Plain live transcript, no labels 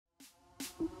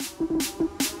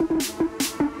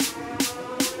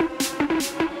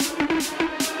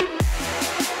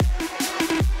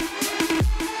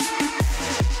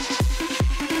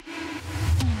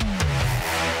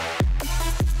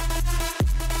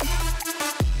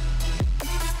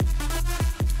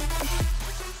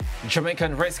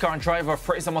Jamaican race car driver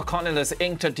Fraser McConnell has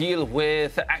inked a deal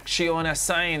with Acciona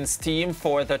Science team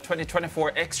for the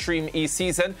 2024 Extreme E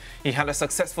season. He had a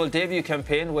successful debut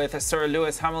campaign with Sir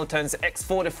Lewis Hamilton's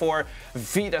X44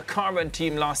 Vida carbon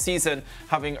team last season,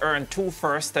 having earned 2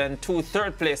 first and 2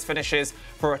 third place finishes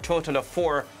for a total of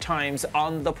 4 times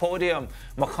on the podium.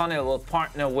 McConnell will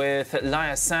partner with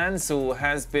Laya Sands, who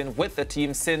has been with the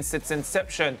team since its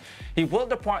inception. He will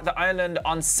depart the island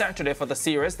on Saturday for the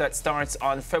series that starts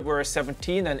on February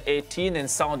 17 and 18 in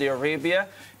Saudi Arabia.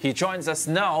 He joins us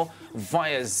now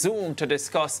via Zoom to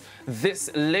discuss this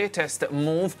latest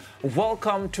move.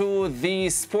 Welcome to the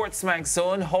SportsMax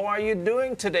Zone. How are you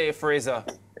doing today, Fraser?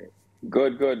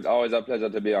 Good, good. Always a pleasure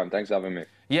to be on. Thanks for having me.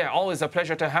 Yeah, always a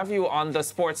pleasure to have you on the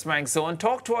SportsMax Zone.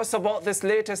 Talk to us about this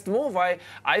latest move.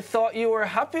 I thought you were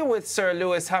happy with Sir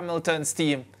Lewis Hamilton's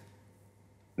team.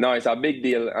 No, it's a big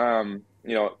deal.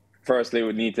 You know, firstly,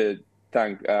 we need to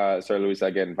thank Sir Lewis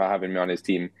again for having me on his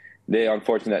team. They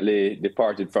unfortunately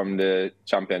departed from the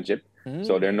championship,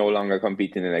 so they're no longer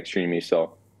competing in Extreme E.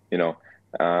 So, you know,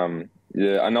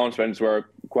 the announcements were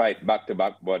quite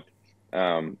back-to-back, but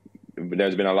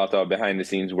there's been a lot of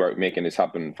behind-the-scenes work making this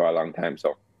happen for a long time.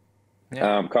 So,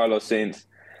 yeah. Carlos Sainz,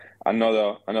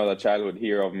 another childhood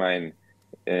hero of mine,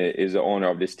 is the owner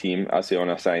of this team,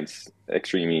 Acciona Science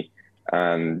Extreme E.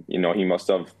 And, you know, he must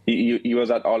have, he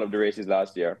was at all of the races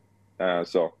last year.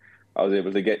 So I was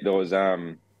able to get those,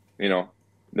 you know,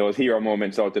 those hero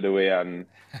moments out of the way, and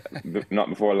not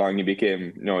before long he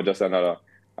became, you know, just another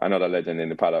legend in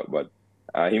the paddock. But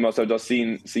he must have just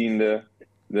seen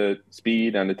the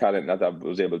speed and the talent that I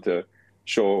was able to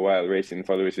show while racing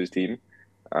for Lewis's team.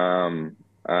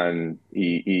 And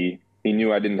he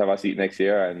knew I didn't have a seat next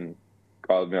year and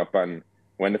called me up, and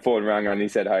when the phone rang and he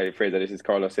said, "Hi, Fraser, this is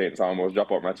Carlos Sainz," I almost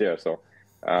dropped out my chair. So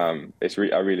it's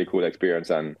a really cool experience,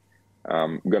 and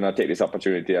I'm going to take this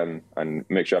opportunity and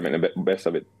make sure I make the best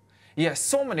of it. Yes,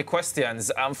 so many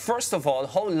questions. First of all,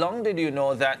 how long did you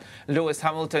know that Lewis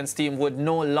Hamilton's team would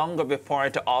no longer be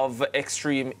part of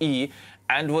Extreme E?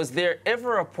 And was there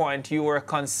ever a point you were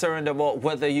concerned about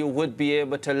whether you would be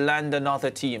able to land another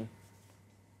team?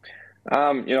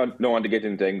 You know, don't want to get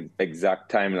into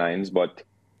exact timelines, but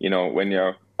you know, when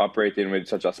you're operating with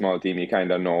such a small team, you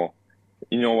kind of know,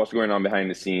 you know what's going on behind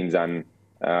the scenes, and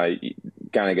you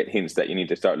kind of get hints that you need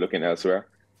to start looking elsewhere.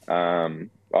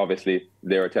 Obviously,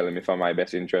 they were telling me for my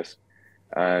best interest,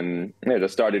 and yeah,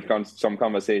 just started some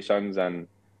conversations, and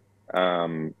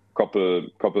couple,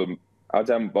 I'd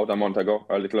say about a month ago,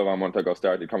 or a little over a month ago,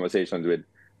 started conversations with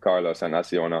Carlos and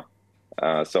Acciona.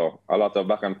 So a lot of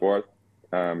back and forth.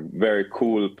 Very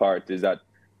cool part is that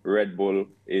Red Bull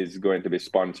is going to be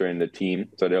sponsoring the team.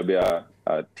 So there'll be a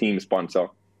team sponsor.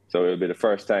 So it'll be the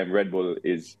first time Red Bull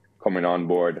is coming on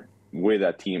board with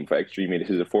a team for Extreme E. This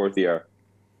is the 4th year,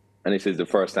 and this is the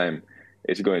first time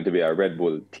it's going to be a Red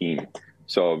Bull team.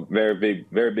 So very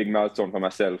big milestone for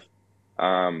myself.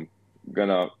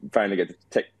 Gonna finally get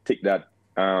to tick that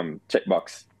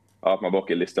checkbox off my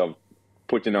bucket list of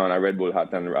putting on a Red Bull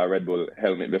hat and a Red Bull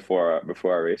helmet before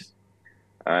I race.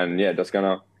 And yeah, just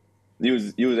gonna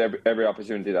use every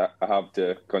opportunity that I have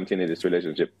to continue this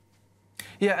relationship.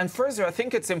 Yeah, and further, I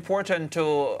think it's important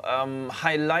to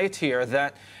highlight here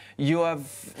that you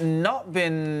have not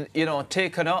been, you know,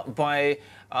 taken up by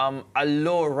a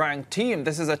low-ranked team.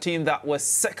 This is a team that was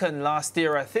 2nd last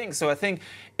year, I think. So I think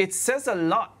it says a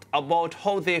lot about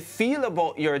how they feel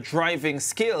about your driving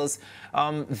skills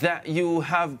that you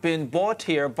have been bought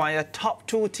here by a top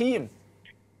 2 team.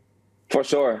 For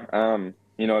sure.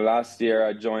 You know, last year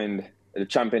I joined the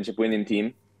championship winning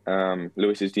team.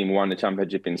 Lewis's team won the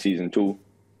championship in season 2,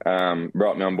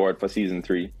 brought me on board for season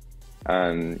 3.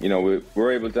 And, you know, we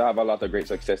were able to have a lot of great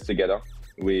success together.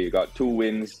 We got 2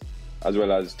 wins as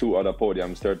well as 2 other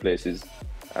podiums, 3rd places.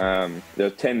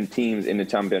 There's 10 teams in the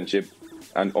championship,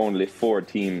 and only 4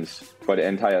 teams for the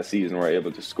entire season were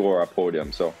able to score a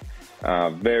podium. So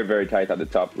very, very tight at the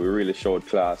top. We really showed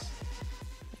class.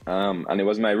 And it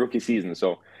was my rookie season,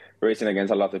 so racing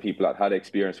against a lot of people that had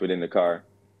experience within the car,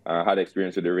 had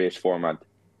experience with the race format.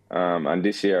 And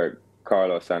this year,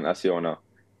 Carlos and Acciona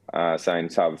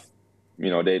Science have, you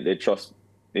know, they trust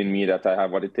in me that I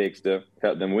have what it takes to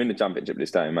help them win the championship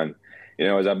this time. And, you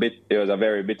know, it was a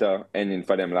very bitter ending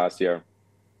for them last year.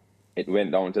 It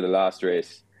went down to the last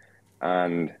race,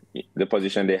 and the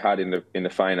position they had in the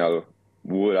final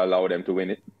would allow them to win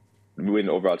it. win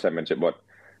the overall championship, but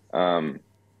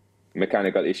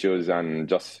mechanical issues and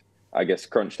just, I guess,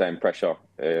 crunch time pressure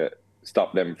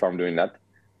stopped them from doing that.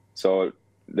 So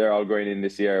they're all going in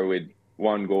this year with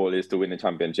one goal, is to win the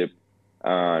championship,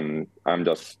 and I'm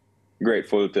just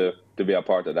grateful to be a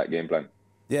part of that game plan.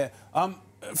 Yeah.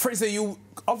 Fraser, you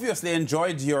obviously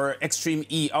enjoyed your Extreme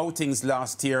E outings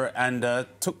last year and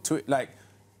took to it like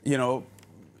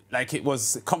it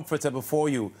was comfortable for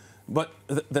you. But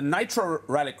the Nitro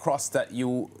Rallycross that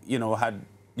you had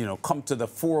come to the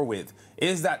fore with,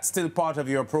 is that still part of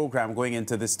your program going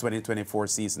into this 2024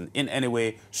 season in any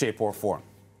way, shape, or form?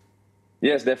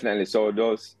 Yes, definitely. So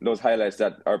those highlights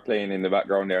that are playing in the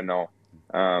background there now,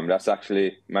 that's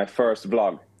actually my first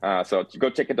vlog. So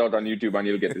go check it out on YouTube and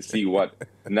you'll get to see what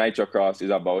Nitrocross is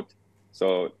about.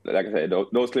 So like I said,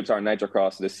 those clips are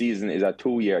Nitrocross. The season is a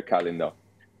 2-year calendar.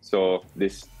 So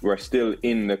we're still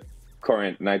in the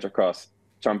current Nitrocross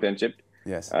championship.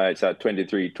 Yes. It's a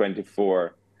 23-24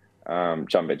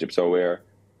 championship. So we're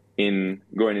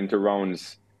going into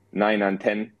rounds 9 and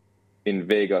 10 in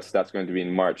Vegas. That's going to be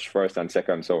in March 1st and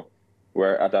 2nd. So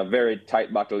we're at a very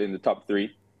tight battle in the top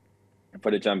 3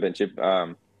 for the championship.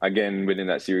 Again, within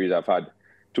that series, I've had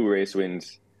 2 race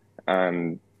wins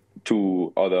and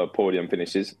 2 other podium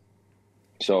finishes.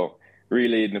 So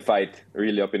really in the fight,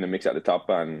 really up in the mix at the top.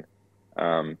 And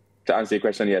to answer your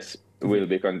question, yes, we'll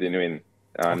be continuing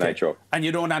Nitro. And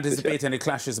you don't anticipate any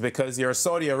clashes because your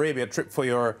Saudi Arabia trip for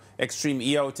your Extreme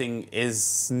E outing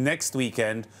is next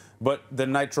weekend, but the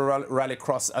Nitro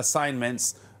Rallycross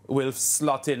assignments will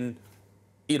slot in,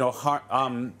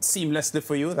 seamlessly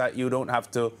for you, that you don't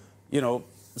have to,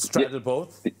 straddle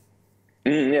both.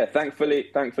 Yeah,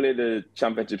 thankfully the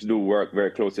championships do work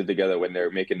very closely together when they're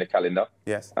making the calendar.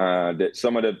 Yes.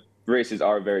 Some of the races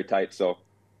are very tight. So,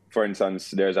 for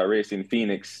instance, there's a race in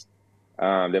Phoenix.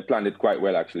 They planned it quite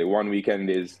well, actually. One weekend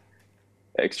is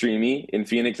Extreme E in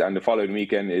Phoenix, and the following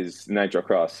weekend is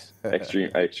Nitrocross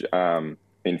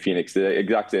in Phoenix, the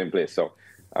exact same place. So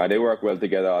they work well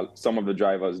together. Some of the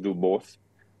drivers do both,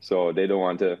 so they don't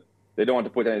want to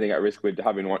put anything at risk with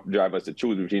having drivers to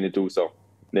choose between the two. So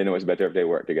they know it's better if they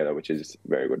work together, which is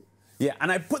very good. Yeah,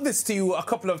 and I put this to you a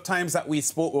couple of times that we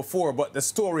spoke before, but the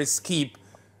stories keep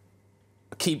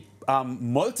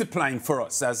multiplying for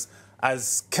us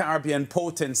as Caribbean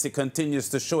potency continues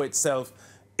to show itself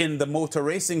in the motor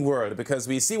racing world, because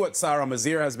we see what Sarah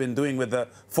Mazier has been doing with the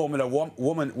Formula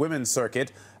Women's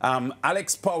circuit.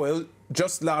 Alex Powell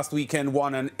just last weekend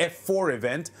won an F4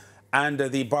 event, and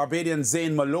the Barbadian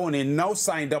Zane Maloney now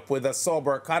signed up with the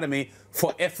Sauber Academy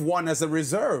for F1 as a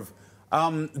reserve.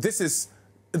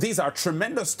 These are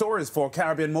tremendous stories for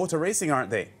Caribbean motor racing, aren't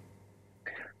they?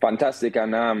 Fantastic,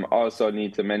 and also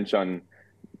need to mention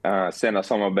Senna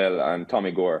Sommerbell and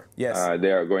Tommy Gore. Yes.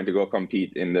 They are going to go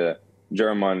compete in the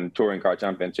German Touring Car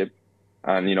Championship.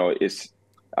 And,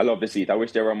 I love to see it. I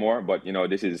wish there were more, but,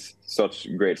 this is such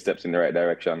great steps in the right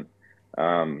direction.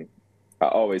 I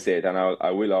always say it, and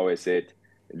I will always say it.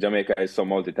 Jamaica is so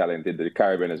multi-talented. The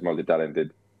Caribbean is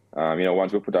multi-talented.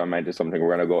 Once we put our mind to something, we're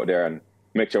going to go out there and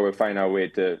make sure we find our way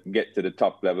to get to the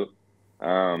top level.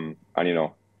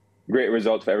 Great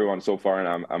results for everyone so far,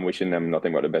 and I'm wishing them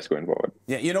nothing but the best going forward.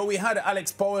 Yeah, we had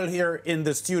Alex Powell here in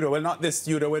the studio. Well, not this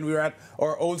studio, when we were at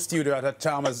our old studio at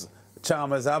Chalmers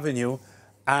Avenue.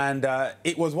 And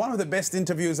it was one of the best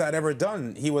interviews I'd ever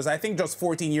done. He was, I think, just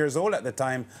 14 years old at the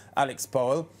time, Alex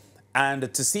Powell.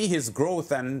 And to see his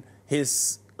growth and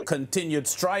his continued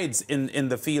strides in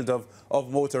the field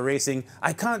of motor racing,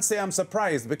 I can't say I'm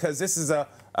surprised, because this is a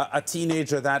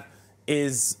teenager that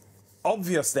is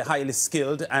obviously highly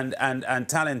skilled and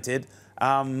talented.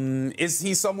 Is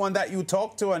he someone that you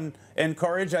talk to and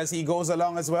encourage as he goes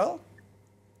along as well?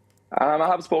 I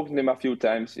have spoken to him a few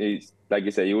times. He's, like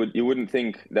you say, you wouldn't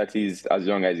think that he's as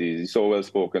young as he is. He's so well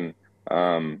spoken.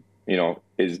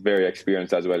 He's very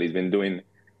experienced as well. He's been doing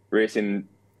racing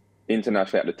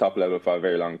internationally at the top level for a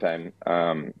very long time.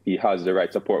 He has the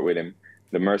right support with him.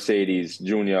 The Mercedes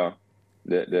Junior,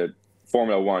 the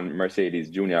Formula One Mercedes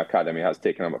Junior Academy has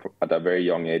taken him at a very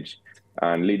young age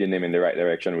and leading him in the right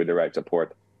direction with the right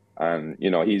support. And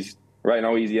he's right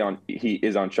now he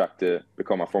is on track to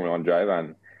become a Formula One driver,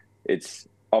 and it's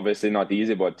obviously not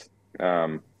easy. But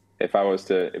if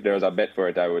there was a bet for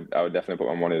it, I would definitely put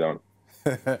my money down.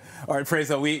 All right,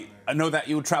 Fraser, we know that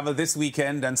you travel this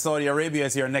weekend and Saudi Arabia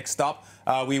is your next stop.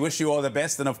 We wish you all the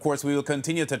best, and of course we will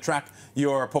continue to track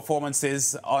your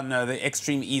performances on the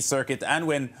Extreme E circuit and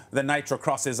when the Nitro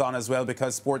Cross is on as well,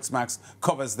 because SportsMax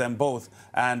covers them both.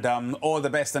 And all the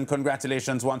best and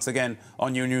congratulations once again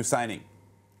on your new signing.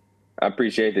 I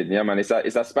appreciate it. Yeah, man. It's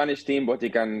a Spanish team, but you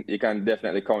can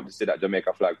definitely count to see that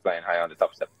Jamaica flag flying high on the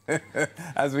top step.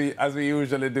 as we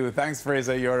usually do. Thanks,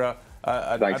 Fraser. You're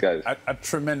Thanks, guys. A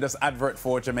tremendous advert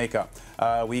for Jamaica.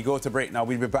 We go to break now.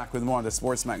 We'll be back with more on the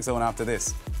SportsMax Zone after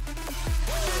this.